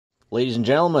Ladies and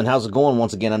gentlemen, how's it going?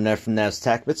 Once again, I'm Ned from Ned's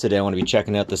Tech Bits. Today I want to be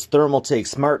checking out this Thermaltake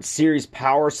Smart Series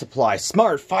power supply.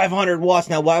 Smart 500 watts.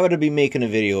 Now, why would I be making a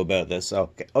video about this?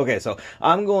 Okay, so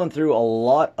I'm going through a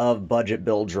lot of budget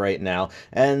builds right now,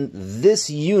 and this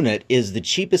unit is the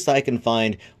cheapest I can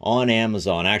find on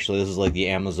Amazon. Actually, this is like the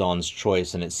Amazon's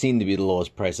choice, and it seemed to be the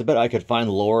lowest price. I bet I could find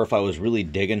lower if I was really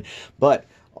digging, but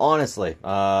honestly,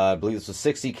 I believe this was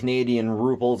 60 Canadian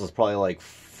rubles. It's probably like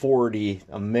 40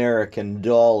 American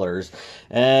dollars,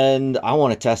 and I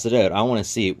want to test it out. I want to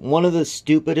see. One of the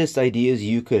stupidest ideas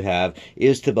you could have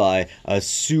is to buy a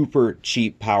super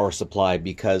cheap power supply,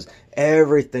 because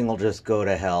everything will just go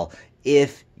to hell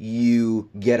if you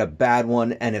get a bad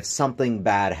one and if something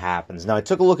bad happens. Now, I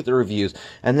took a look at the reviews,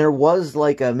 and there was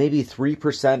like maybe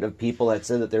 3% of people that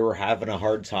said that they were having a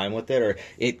hard time with it,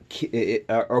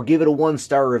 or give it a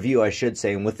 1-star review, I should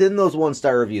say. And within those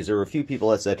 1-star reviews, there were a few people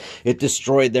that said it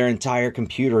destroyed their entire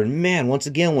computer. And man, once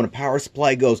again, when a power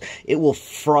supply goes, it will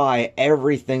fry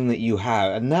everything that you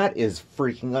have, and that is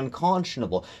freaking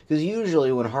unconscionable. Because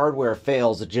usually when hardware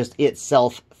fails, it just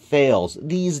itself fails,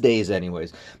 these days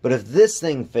anyways. But if this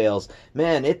thing fails,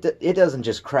 man, it doesn't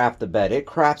just crap the bed, it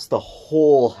craps the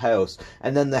whole house,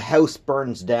 and then the house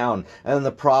burns down, and then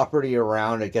the property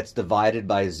around it gets divided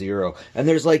by 0, and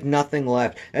there's like nothing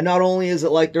left. And not only is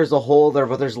it like there's a hole there,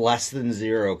 but there's less than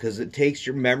 0, because it takes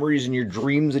your memories and your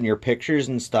dreams and your pictures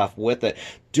and stuff with it.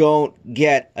 Don't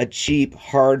get a cheap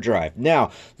hard drive.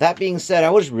 Now, that being said,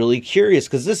 I was really curious,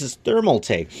 because this is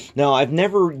Thermaltake. Now, I've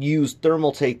never used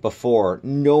Thermaltake before,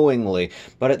 knowingly,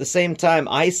 but at the same time,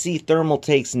 I see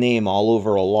Thermaltake's name all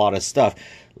over a lot of stuff.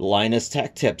 Linus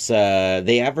Tech Tips,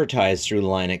 they advertise through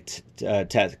Linus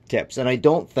Tech Tips, and I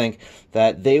don't think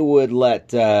that they would let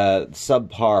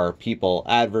subpar people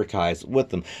advertise with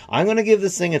them. I'm going to give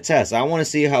this thing a test. I want to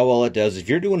see how well it does. If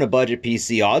you're doing a budget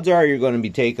PC, odds are you're going to be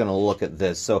taking a look at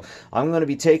this. So I'm going to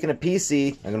be taking a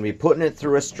PC, I'm going to be putting it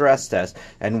through a stress test,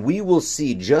 and we will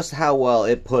see just how well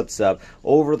it puts up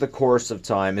over the course of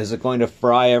time. Is it going to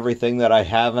fry everything that I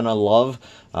have and I love?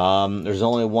 There's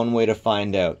only one way to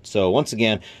find out. So once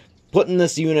again, putting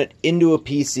this unit into a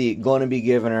PC, going to be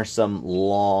giving her some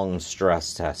long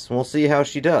stress tests. We'll see how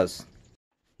she does.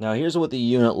 Now, here's what the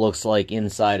unit looks like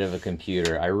inside of a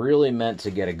computer. I really meant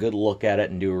to get a good look at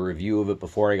it and do a review of it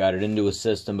before I got it into a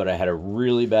system, but I had a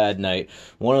really bad night.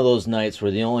 One of those nights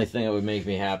where the only thing that would make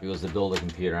me happy was to build a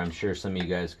computer. I'm sure some of you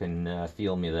guys can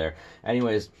feel me there.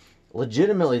 Anyways,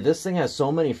 legitimately, this thing has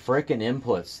so many frickin'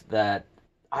 inputs that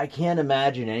I can't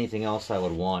imagine anything else I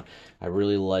would want. I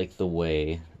really like the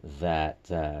way that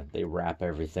they wrap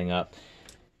everything up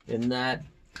in that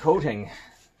coating.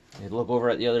 You look over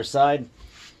at the other side.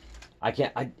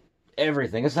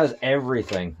 Everything. This has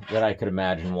everything that I could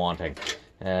imagine wanting,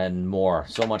 and more.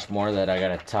 So much more that I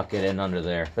gotta tuck it in under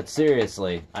there. But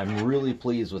seriously, I'm really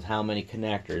pleased with how many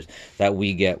connectors that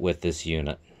we get with this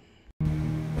unit.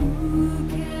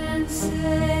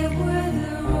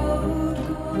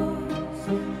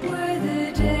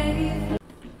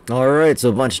 Alright, so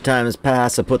a bunch of time has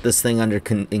passed. I put this thing under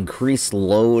increased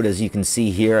load. As you can see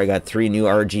here, I got 3 new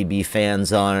RGB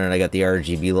fans on it, and I got the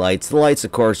RGB lights. The lights,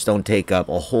 of course, don't take up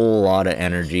a whole lot of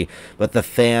energy, but the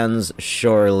fans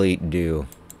surely do.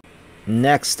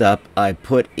 Next up, I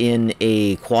put in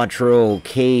a Quattro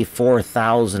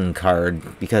K4000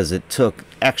 card because it took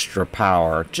extra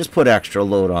power. Just put extra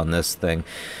load on this thing.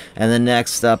 And then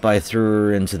next up, I threw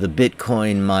her into the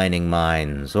Bitcoin mining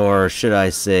mines, or should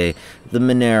I say, the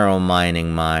Monero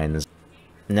mining mines.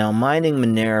 Now, mining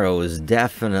Monero is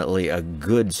definitely a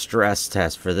good stress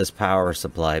test for this power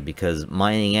supply, because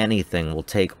mining anything will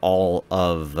take all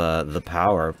of the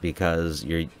power, because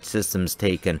your system's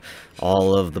taken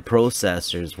all of the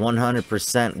processors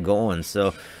 100% going.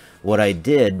 So what I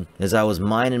did is I was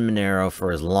mining Monero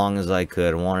for as long as I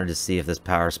could. I wanted to see if this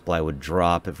power supply would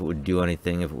drop, if it would do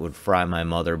anything, if it would fry my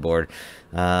motherboard,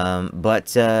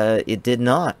 but it did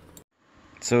not.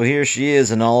 So here she is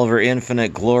in all of her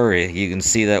infinite glory. You can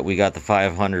see that we got the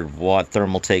 500 watt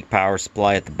Thermaltake power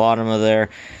supply at the bottom of there.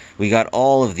 We got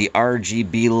all of the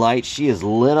RGB lights. She is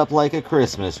lit up like a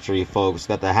Christmas tree, folks.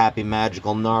 Got the happy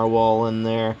magical narwhal in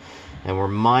there. And we're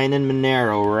mining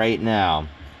Monero right now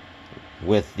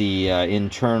with the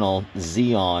internal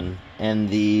Xeon and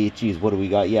the, geez, what do we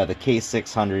got? Yeah, the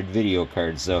K600 video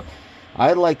card. So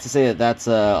I'd like to say that that's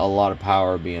a lot of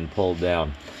power being pulled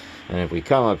down. And if we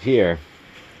come up here,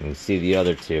 you can see the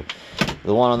other two.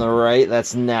 The one on the right,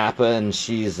 that's Napa, and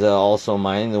she's also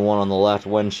mining. The one on the left,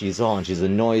 when she's on, she's a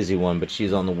noisy one, but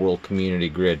she's on the World Community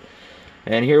Grid.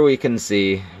 And here we can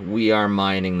see we are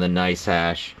mining the nice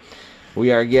hash.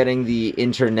 We are getting the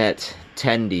internet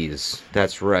tendies.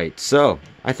 That's right. So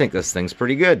I think this thing's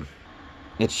pretty good.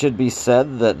 it should be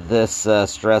said that this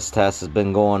stress test has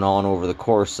been going on over the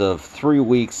course of 3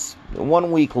 weeks.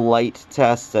 1 week light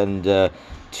test and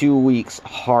 2 weeks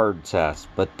hard test.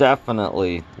 But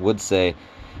definitely would say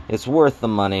it's worth the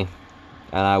money,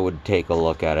 and I would take a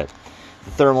look at it.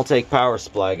 The Thermaltake power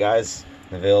supply, guys,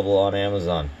 available on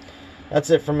Amazon. That's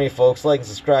it for me, folks. Like and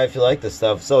subscribe if you like this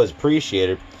stuff. It's always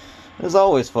appreciated. As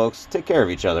always, folks, take care of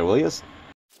each other, will yous?